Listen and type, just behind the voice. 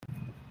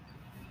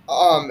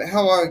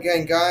Hello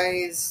again,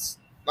 guys.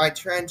 My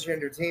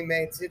transgender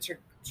teammates, it's your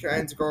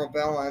trans girl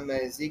Bella. I'm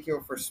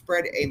Ezekiel for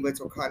Spread a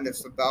Little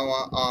Kindness of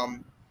Bella.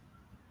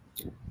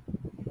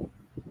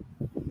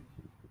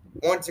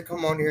 Want to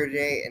come on here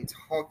today and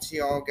talk to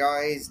y'all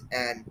guys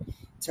and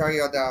tell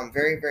y'all that I'm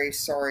very, very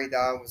sorry that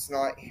I was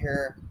not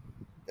here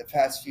the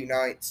past few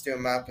nights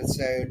doing my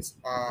episodes.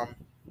 I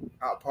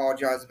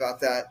apologize about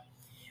that.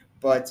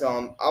 But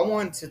I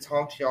wanted to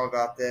talk to y'all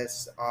about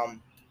this.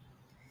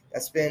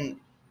 That's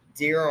been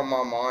dear on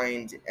my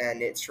mind,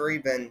 and it's really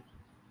been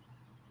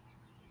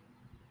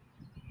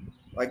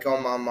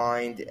on my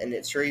mind, and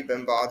it's really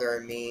been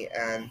bothering me.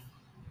 And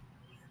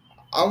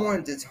I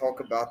wanted to talk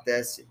about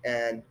this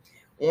and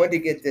wanted to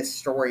get this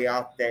story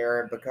out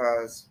there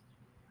because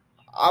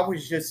I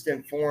was just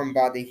informed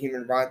by the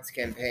Human Rights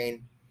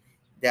Campaign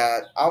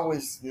that I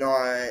was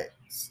not,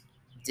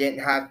 didn't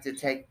have to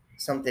take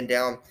something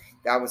down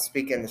that I was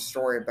speaking the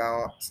story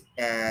about.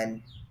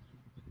 And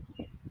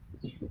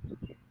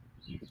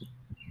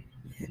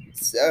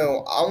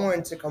so I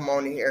wanted to come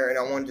on here and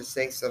I wanted to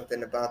say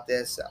something about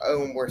this.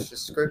 Oh, and we're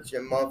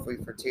subscription monthly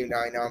for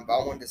 $2.99, but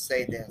I wanted to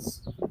say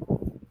this.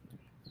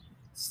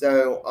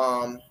 So,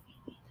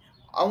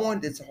 I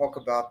wanted to talk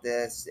about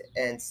this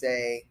and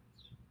say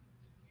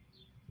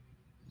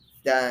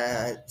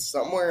that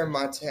somewhere in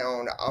my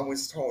town, I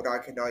was told I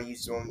could not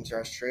use the women's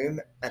restroom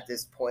at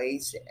this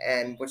place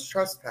and was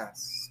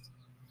trespassed.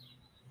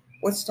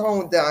 Was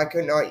told that I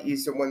could not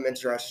use the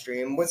women's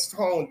restroom. Was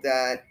told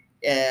that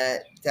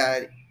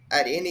that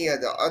at any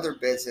of the other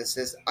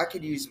businesses I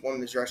could use the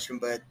women's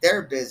restroom, but at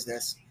their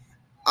business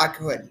I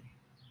couldn't.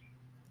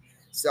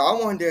 So I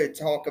wanted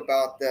to talk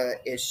about the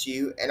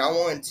issue, and I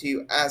wanted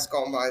to ask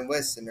all my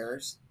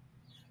listeners.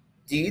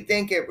 Do you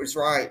think it was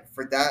right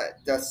for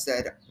that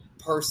said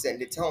person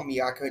to tell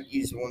me I couldn't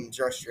use the women's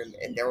restroom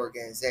in their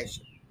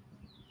organization?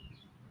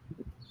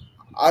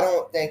 I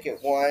don't think it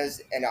was,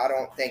 and I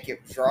don't think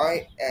it was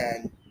right,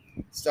 and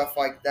stuff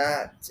like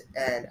that.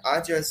 And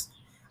I just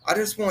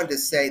wanted to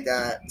say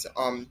that,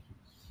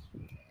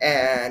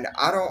 and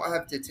I don't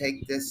have to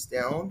take this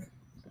down,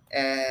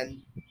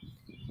 and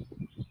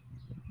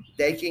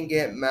they can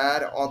get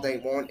mad all they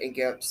want and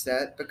get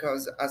upset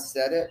because I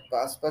said it, but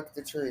I spoke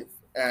the truth.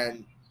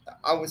 And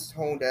I was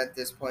told at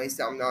this place,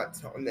 I'm not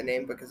telling the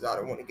name because I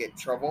don't want to get in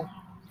trouble.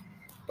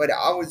 But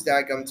I was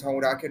daggum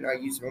told I could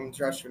not use the women's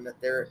restroom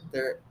at their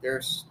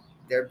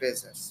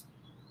business.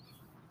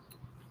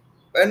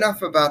 But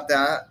enough about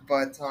that.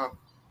 But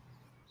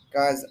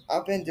guys,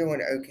 I've been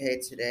doing okay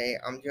today.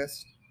 I'm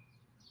just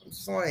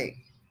like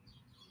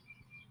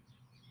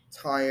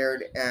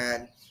tired.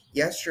 And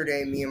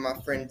yesterday, me and my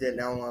friend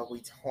Danella,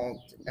 we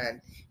talked,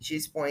 and she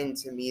explained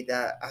to me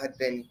that I had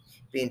been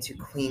being too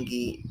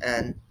clingy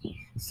and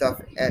stuff.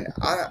 And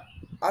I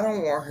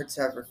don't want her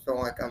to ever feel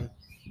like I'm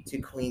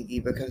too clingy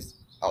because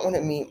I want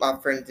to meet my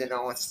friend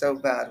Danella so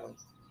badly.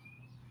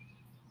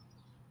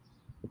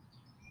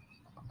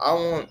 I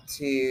want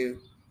to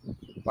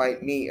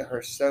meet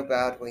her so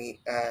badly,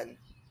 and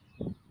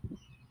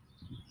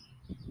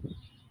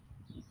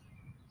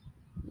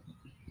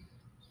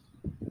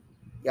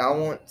yeah, I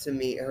want to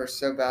meet her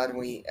so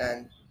badly,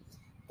 and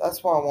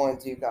that's what I want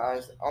to do,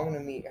 guys. I want to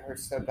meet her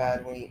so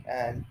badly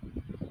and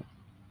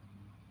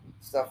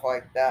stuff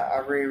like that. I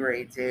really,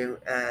 really do.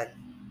 And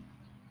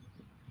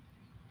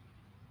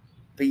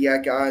but yeah,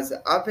 guys,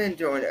 I've been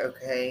doing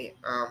okay.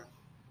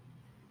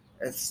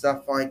 And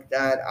stuff like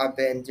that. I've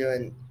been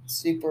doing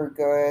super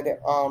good.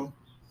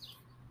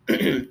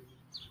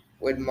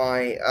 With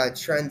my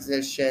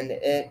transition,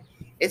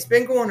 it's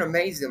been going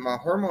amazing. My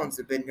hormones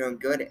have been doing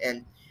good,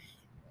 and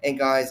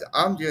guys,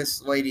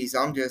 ladies,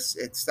 I'm just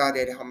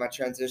excited how my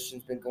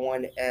transition's been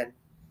going, and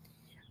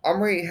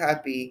I'm really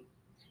happy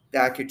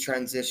that I could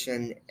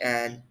transition.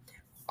 And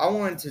I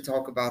wanted to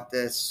talk about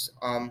this.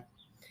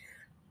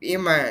 Me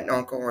and my aunt and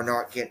uncle are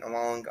not getting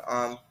along.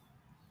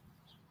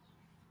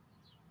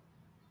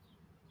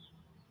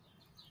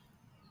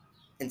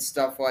 And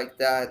stuff like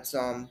that.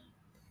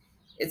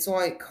 It's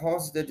like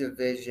caused the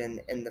division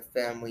in the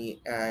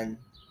family and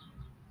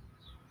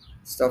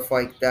stuff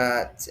like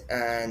that,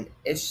 and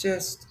it's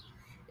just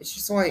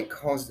like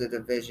caused the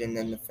division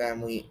in the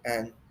family.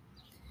 And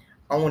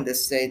I wanted to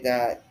say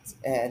that.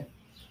 And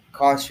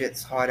gosh,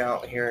 it's hot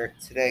out here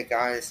today,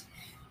 guys.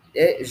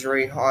 It is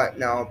really hot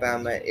in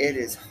Alabama. It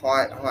is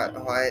hot, hot,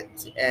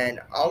 hot. And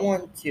I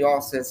want to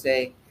also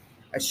say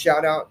a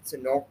shout out to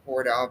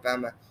Northport,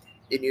 Alabama,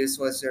 the news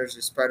listeners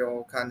who spread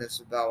all kinds of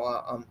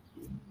Isabella.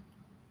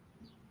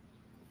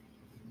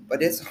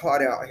 But it's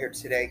hot out here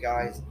today,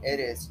 guys. It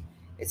is.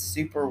 It's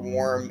super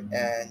warm,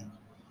 and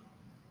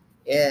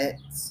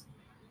it's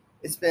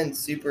it's been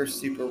super,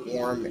 super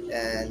warm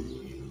and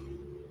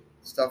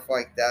stuff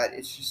like that.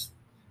 It's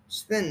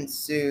been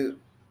super,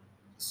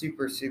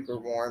 super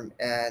warm,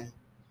 and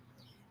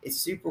it's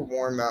super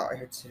warm out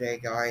here today,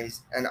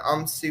 guys. And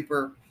I'm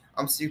super,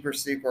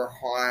 super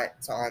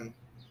hot. I'm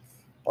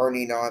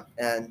burning up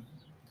and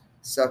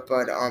stuff.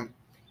 But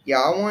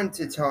yeah, I wanted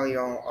to tell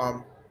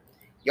y'all.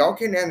 y'all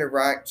can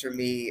interact with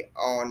me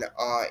on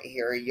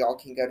here. Y'all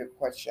can go to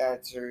question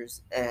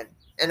answers and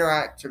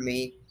interact with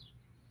me.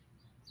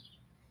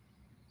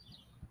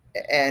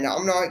 And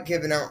I'm not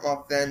giving out my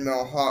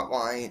Venmo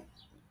hotline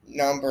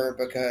number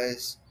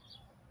because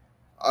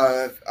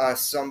of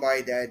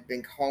somebody that had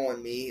been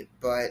calling me.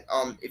 But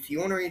if you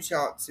want to reach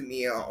out to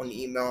me on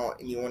email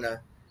and you want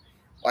to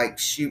like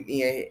shoot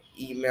me an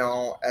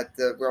email at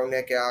the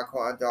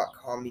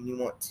realnick@icloud.com and you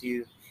want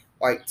to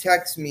like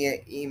text me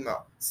an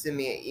email, send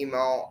me an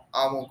email,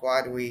 I will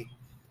gladly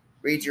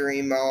read your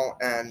email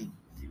and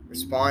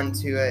respond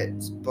to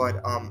it.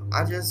 But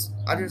I just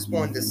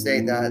wanted to say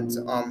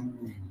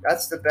that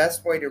that's the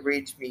best way to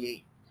reach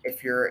me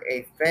if you're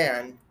a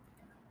fan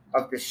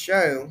of the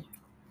show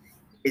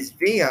is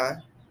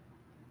via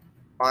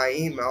my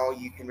email.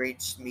 You can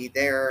reach me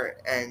there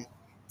and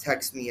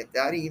text me at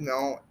that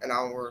email and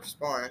I will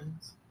respond.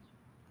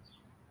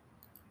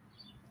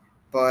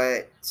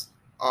 But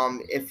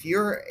if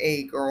you're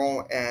a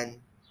girl and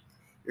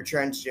you're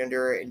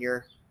transgender and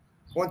you're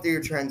going through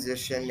your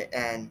transition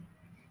and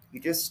you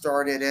just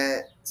started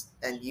it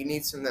and you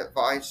need some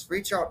advice,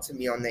 reach out to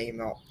me on the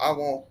email. I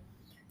will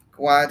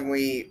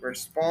gladly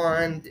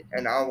respond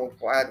and I will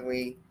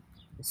gladly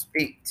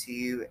speak to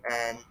you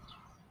and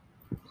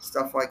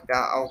stuff like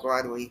that. I'll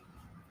gladly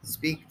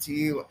speak to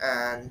you,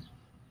 and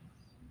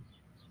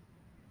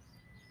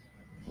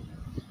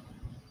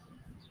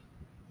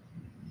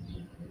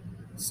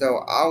so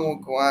I will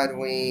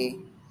gladly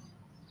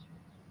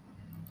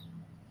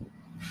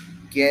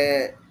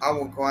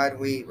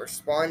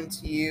respond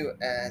to you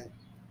and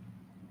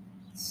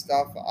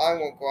stuff. I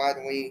will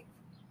gladly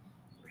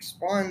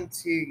respond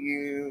to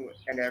you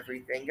and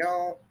everything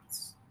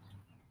else.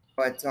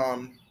 But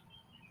I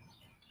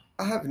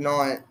have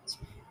not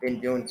been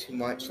doing too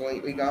much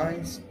lately,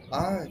 guys.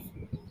 I've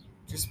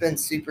just been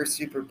super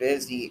super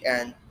busy,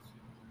 and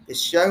the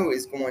show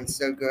is going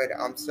so good.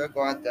 I'm so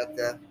glad that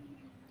the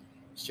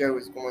show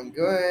is going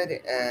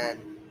good, and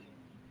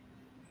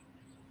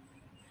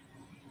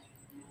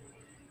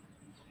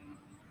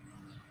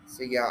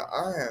so yeah,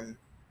 I am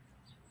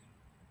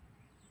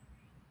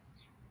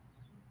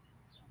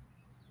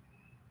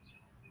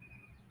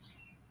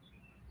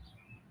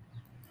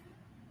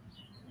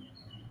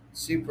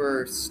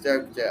super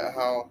stoked at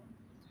how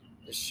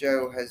the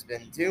show has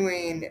been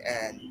doing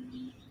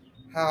and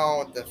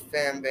how the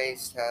fan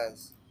base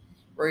has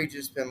really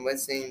just been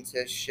listening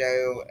to the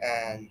show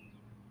and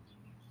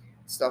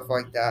stuff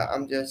like that.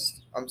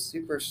 I'm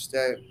super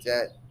stoked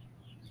at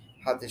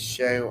how the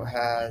show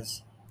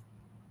has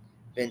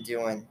been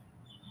doing.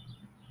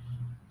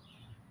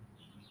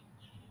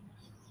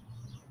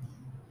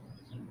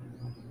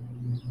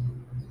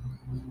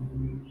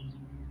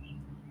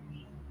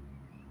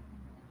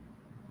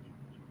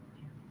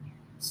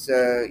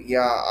 So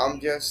yeah, I'm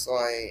just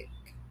like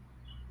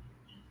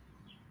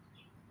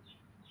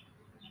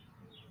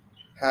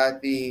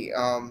happy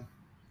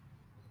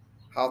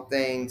how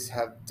things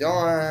have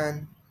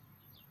done,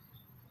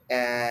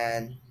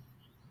 and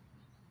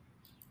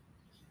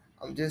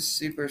I'm just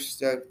super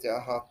stoked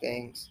at how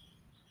things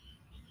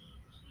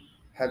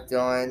have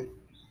done.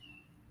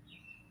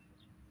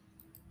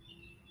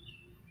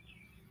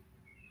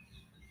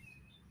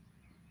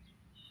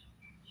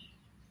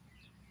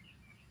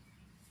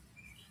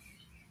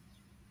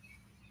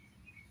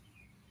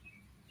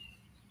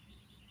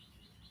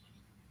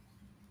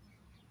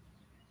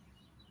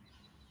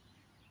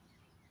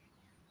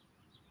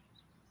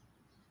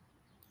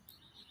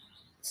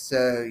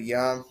 So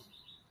yeah,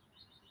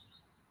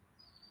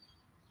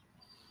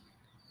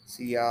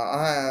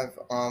 I have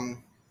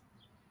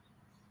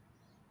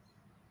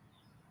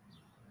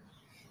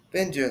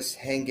been just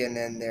hanging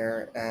in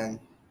there and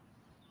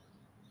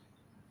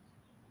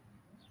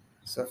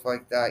stuff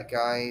like that,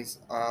 guys.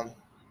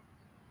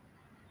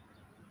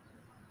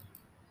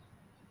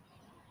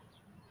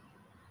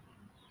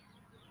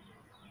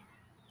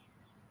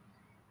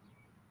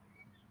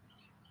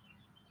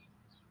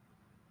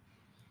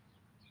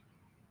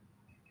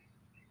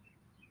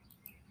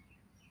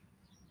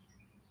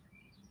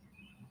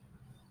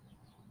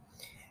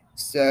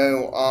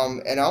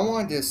 So and I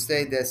wanted to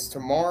say this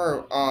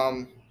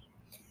tomorrow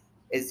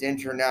is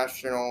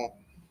International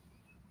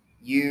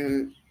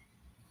You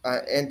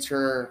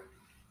International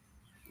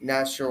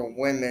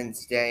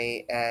Women's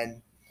Day,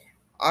 and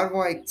I'd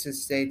like to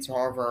say to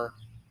all of our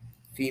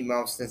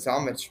females, since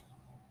I'm a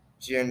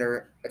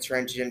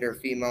transgender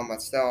female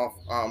myself,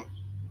 I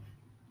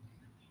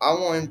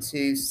want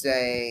to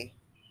say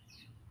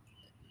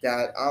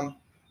that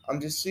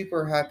I'm just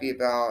super happy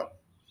about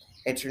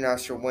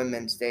International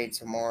Women's Day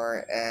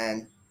tomorrow,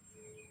 and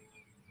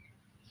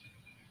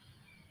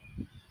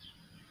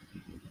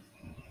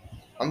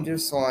I'm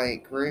just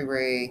like really,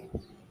 really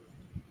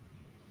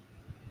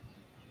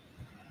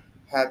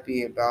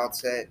happy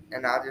about it,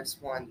 and I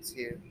just want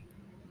to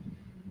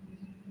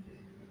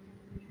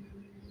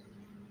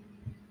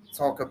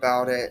talk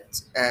about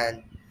it,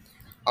 and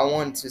I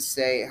want to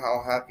say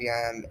how happy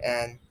I am,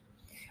 and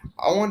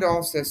I want to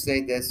also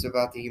say this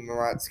about the Human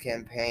Rights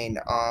Campaign.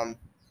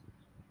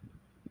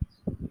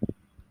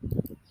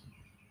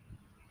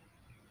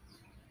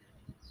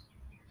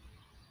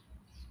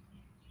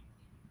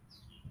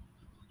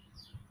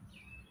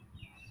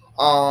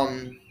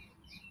 Um,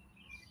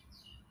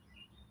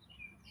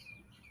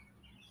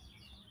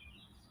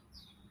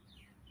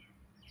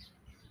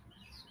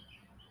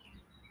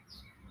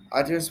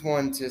 I just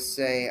wanted to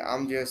say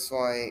I'm just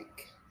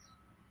like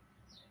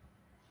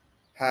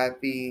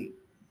happy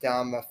that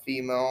I'm a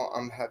female.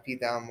 I'm happy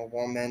that I'm a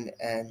woman,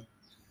 and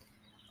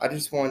I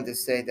just wanted to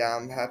say that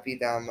I'm happy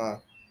that I'm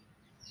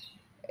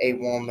a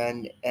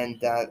woman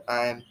and that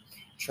I'm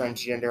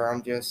transgender.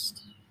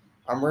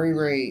 I'm really,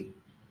 really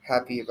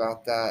happy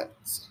about that.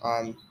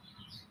 I'm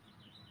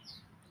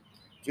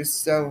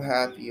just so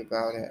happy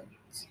about it.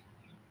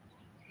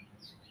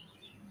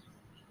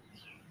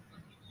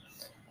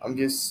 I'm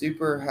just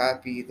super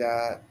happy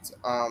that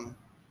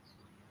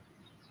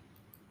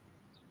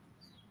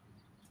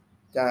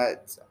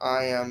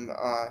I am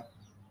a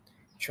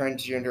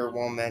transgender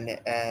woman,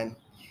 and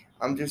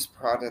I'm just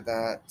proud of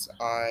that.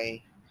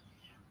 I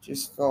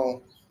just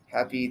feel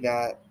happy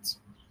that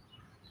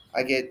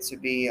I get to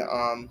be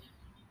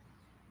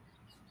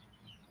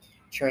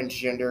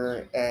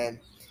transgender and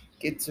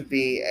get to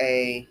be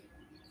a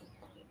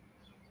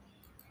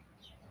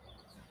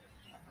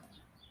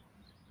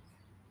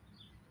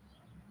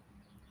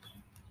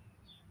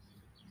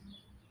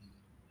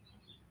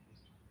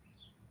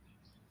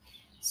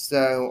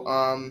so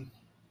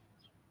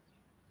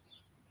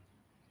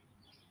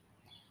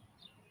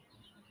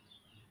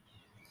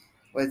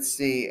let's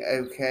see.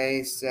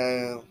 Okay,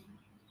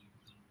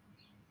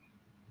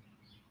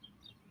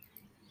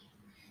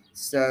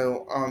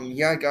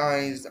 yeah,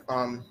 guys,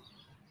 I'm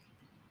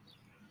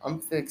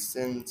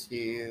fixing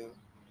to.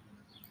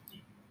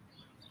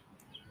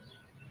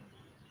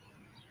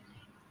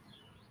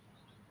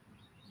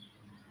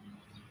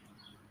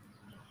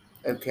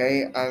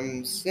 Okay,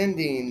 I'm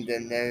sending the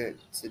note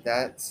to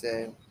that.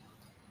 So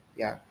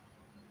yeah.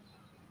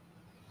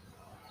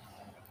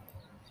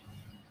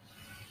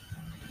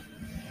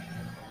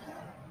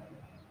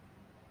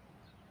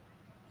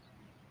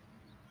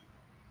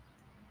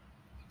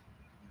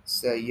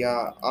 So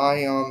yeah,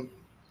 I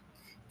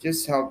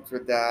just helped for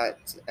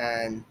that,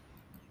 and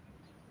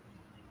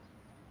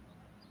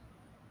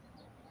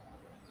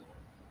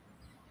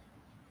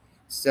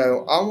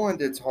so I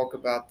wanted to talk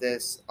about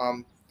this.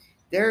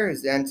 There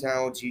is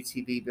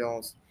anti-LGBT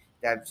bills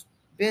that've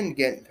been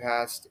getting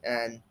passed,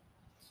 and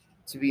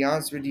to be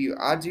honest with you,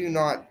 I do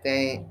not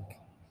think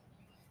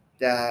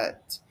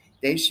that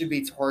they should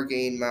be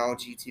targeting my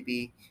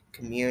LGBT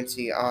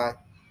community. I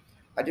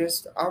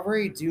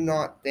really do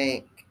not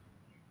think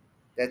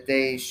that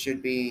they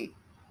should be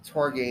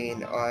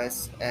targeting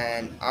us,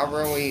 and I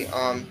really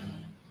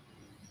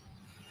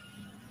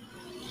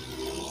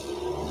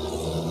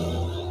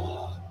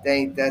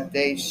think that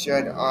they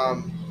should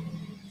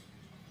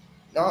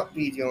not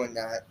be doing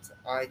that.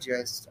 I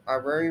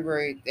really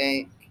really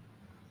think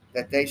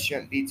that they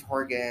shouldn't be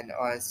targeting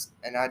us,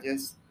 and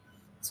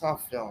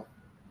tough film.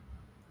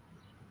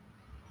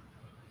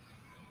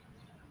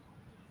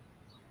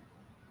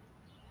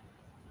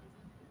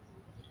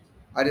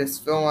 I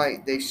just feel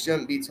like they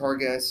shouldn't be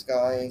targeting us,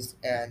 guys,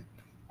 and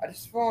I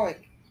just feel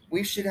like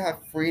we should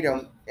have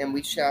freedom, and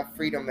we should have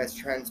freedom as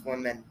trans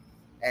women,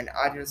 and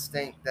I just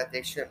think that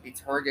they shouldn't be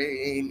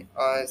targeting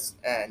us.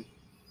 And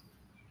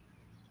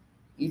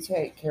you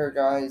take care,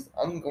 guys.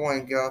 I'm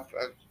going to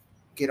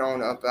get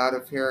on up out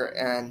of here,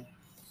 and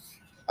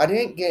I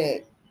didn't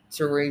get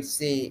to really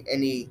see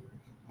any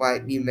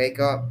like new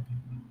makeup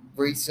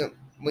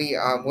recently.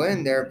 I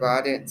went there, but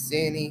I didn't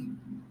see any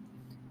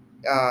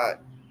uh,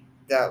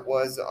 that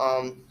was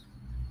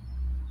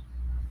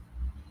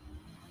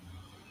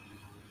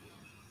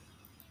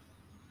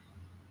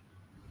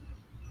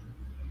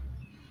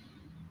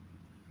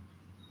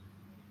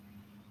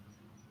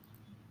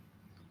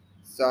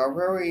So I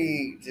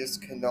really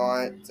just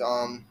cannot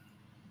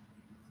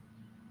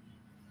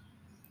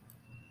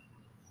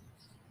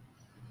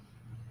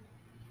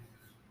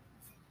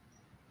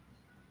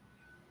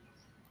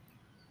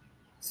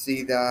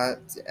see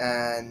that,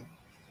 and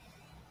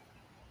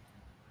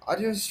I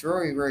just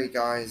really, really,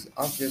 guys,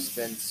 I've just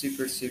been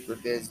super, super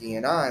busy,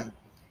 and I'm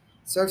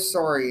so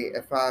sorry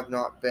if I've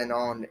not been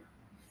on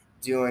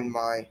doing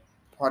my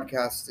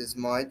podcast as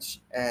much,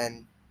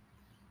 and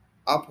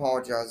I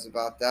apologize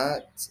about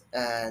that.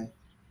 And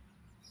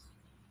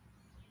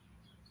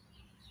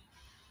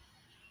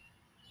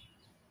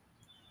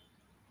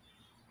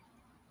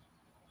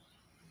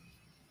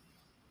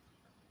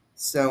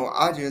so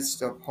I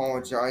just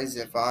apologize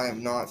if I have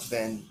not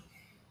been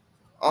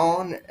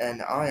on,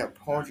 and I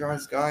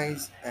apologize,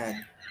 guys.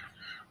 And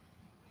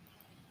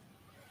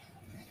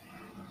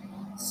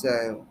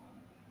so,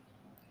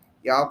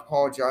 yeah, I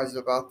apologize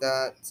about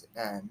that.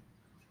 And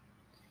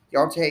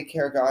y'all take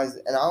care, guys,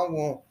 and I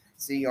will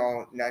see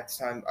y'all next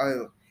time.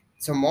 Oh,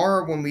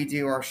 tomorrow when we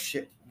do our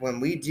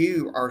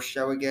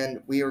show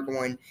again, we are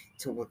gonna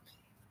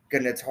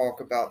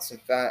talk about some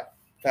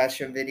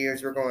fashion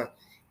videos. We're going to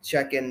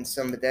check in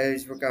some of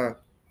those. We're going to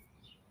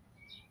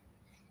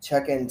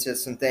check into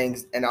some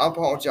things, and I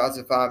apologize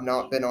if I have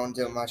not been on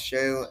doing my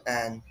show.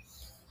 And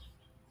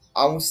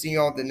I will see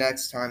y'all the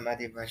next time I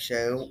do my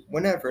show,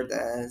 whenever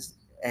that is.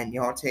 And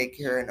y'all take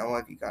care, and I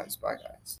love you guys. Bye, guys.